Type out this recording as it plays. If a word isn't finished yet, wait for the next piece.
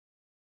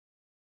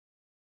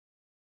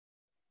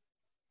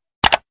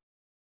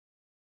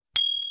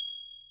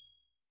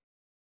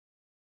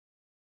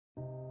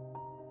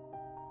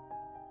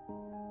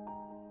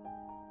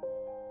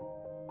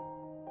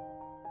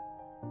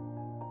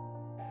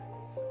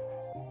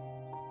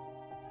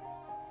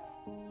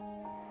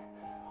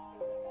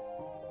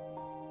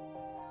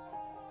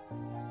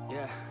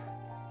Yeah.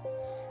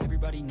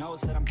 Everybody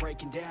knows that I'm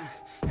breaking down.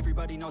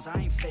 Everybody knows I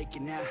ain't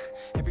faking now.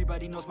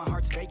 Everybody knows my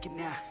heart's vacant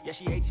now. Yeah,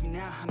 she hates me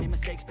now, I made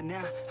mistakes but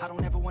now I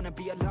don't ever wanna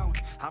be alone.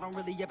 I don't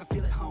really ever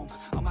feel at home.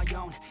 On my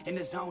own, in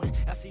the zone,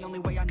 that's the only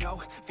way I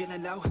know.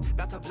 Feeling low,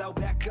 about to blow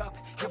back up.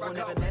 I won't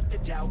ever let the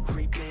doubt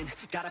creep in.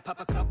 Gotta pop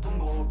a couple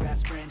more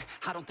aspirin.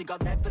 I don't think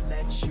I'll ever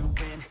let you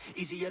in.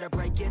 Easier to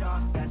break it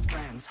off as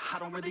friends. I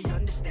don't really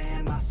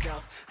understand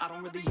myself. I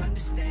don't really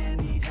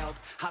understand, need help.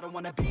 I don't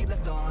wanna be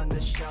left on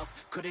the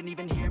shelf. Couldn't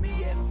even hear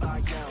me if I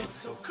yelled. It's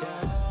so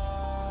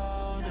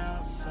cold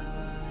outside,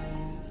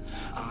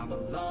 I'm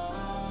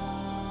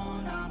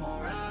alone, I'm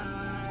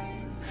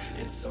alright.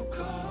 It's so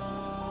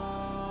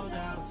cold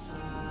outside,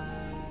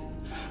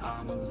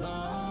 I'm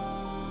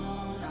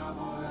alone, I'm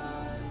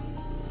alright.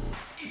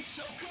 It's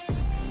so cold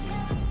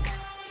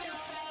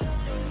outside,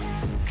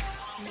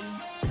 I'm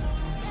alone.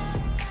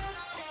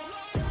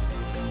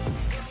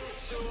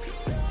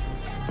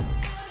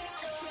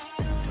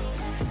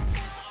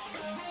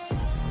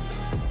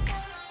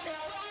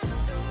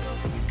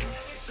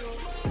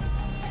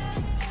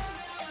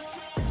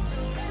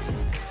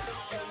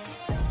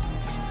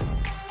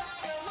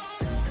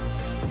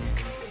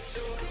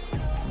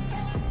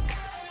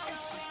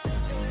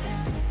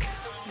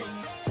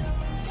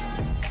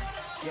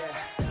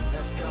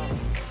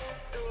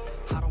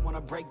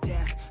 Break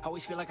down,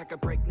 always feel like I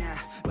could break now,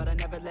 but I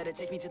never let it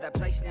take me to that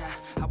place now.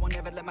 I won't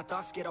ever let my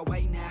thoughts get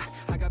away now.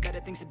 I got better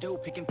things to do,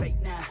 picking fate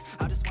now.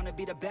 I just wanna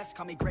be the best,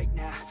 call me great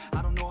now.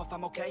 I don't know if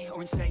I'm okay or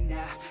insane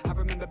now. I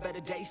remember better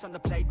days on the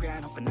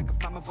playground, hoping I can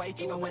find my way.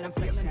 Even when I'm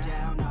feeling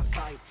down, I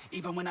fight.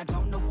 Even when I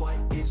don't know what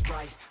is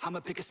right, I'ma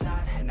pick a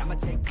side and I'ma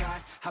take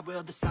pride. I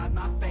will decide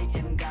my fate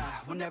and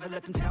I will never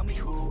let them tell me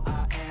who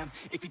I am.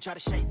 If you try to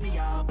shake me,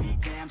 I'll be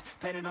damned.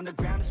 Planet on the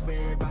ground is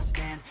where I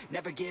stand.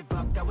 Never give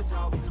up, that was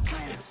always the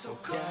plan. It's so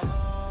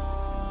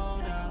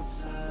cold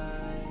outside,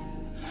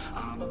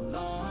 I'm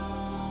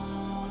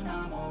alone,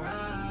 I'm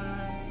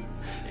alright.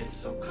 It's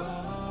so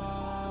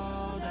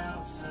cold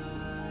outside,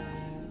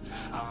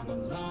 I'm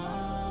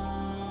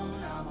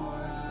alone, I'm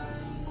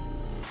alright.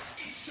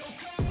 It's so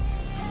cold.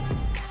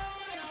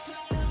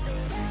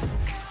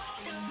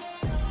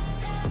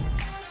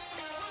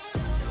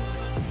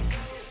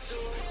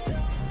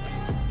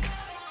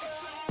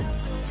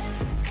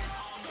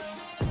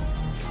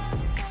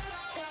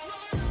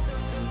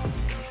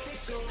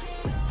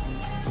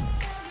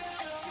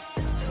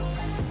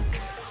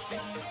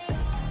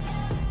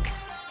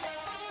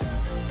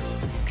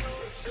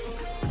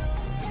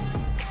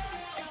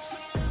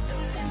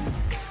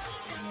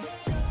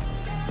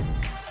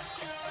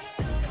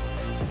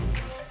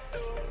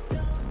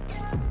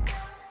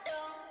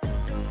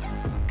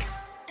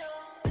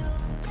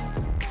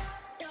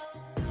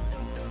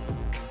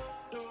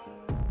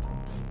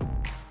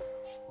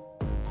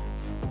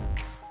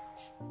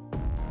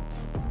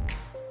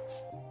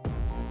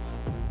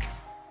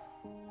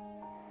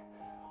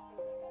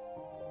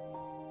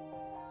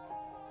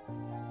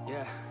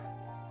 Yeah.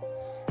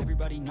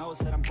 Everybody knows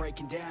that I'm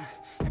breaking down.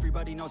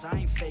 Everybody knows I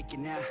ain't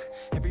faking now.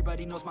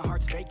 Everybody knows my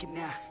heart's vacant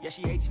now. Yeah,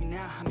 she hates me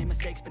now, I made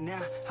mistakes but now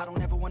I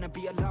don't ever wanna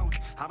be alone.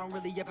 I don't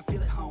really ever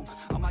feel at home.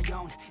 On my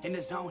own, in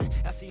the zone,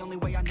 that's the only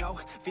way I know.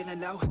 Feeling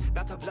low,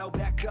 about to blow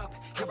back up.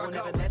 I won't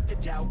ever let the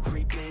doubt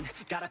creep in.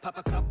 Gotta pop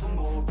a couple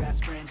more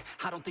aspirin.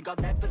 I don't think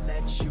I'll ever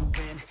let you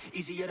in.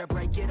 Easier to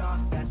break it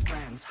off as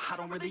friends. I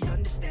don't really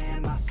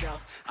understand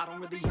myself. I don't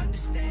really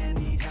understand,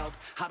 need help.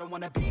 I don't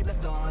wanna be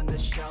left on the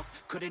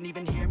shelf. Couldn't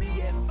even hear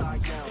me if I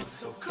yelled. It's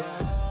so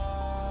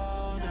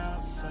cold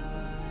outside,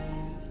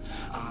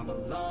 I'm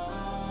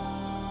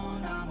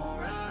alone, I'm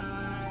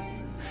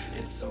alright.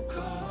 It's so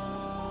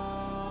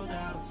cold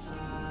outside,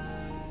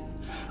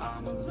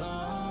 I'm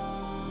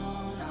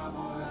alone, I'm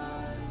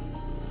alright.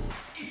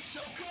 It's so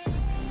cold.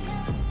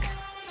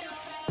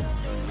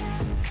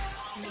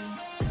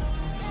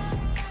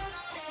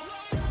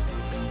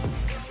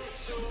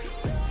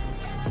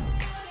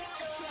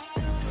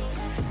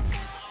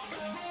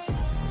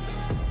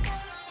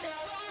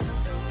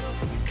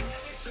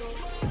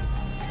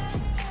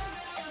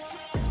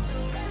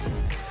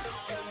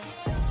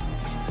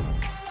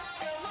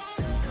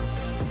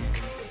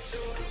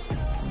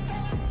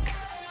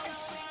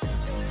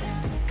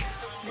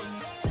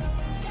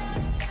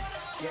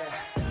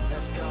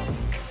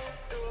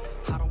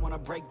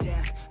 Break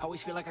down,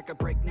 always feel like I could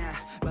break now,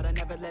 but I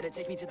never let it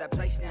take me to that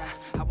place now.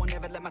 I won't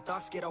ever let my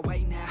thoughts get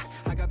away now.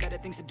 I got better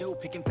things to do,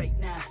 picking fate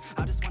now.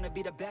 I just wanna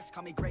be the best,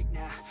 call me great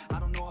now. I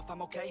don't know if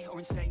I'm okay or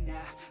insane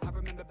now. I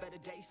remember better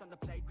days on the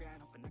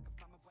playground, hoping I could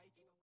find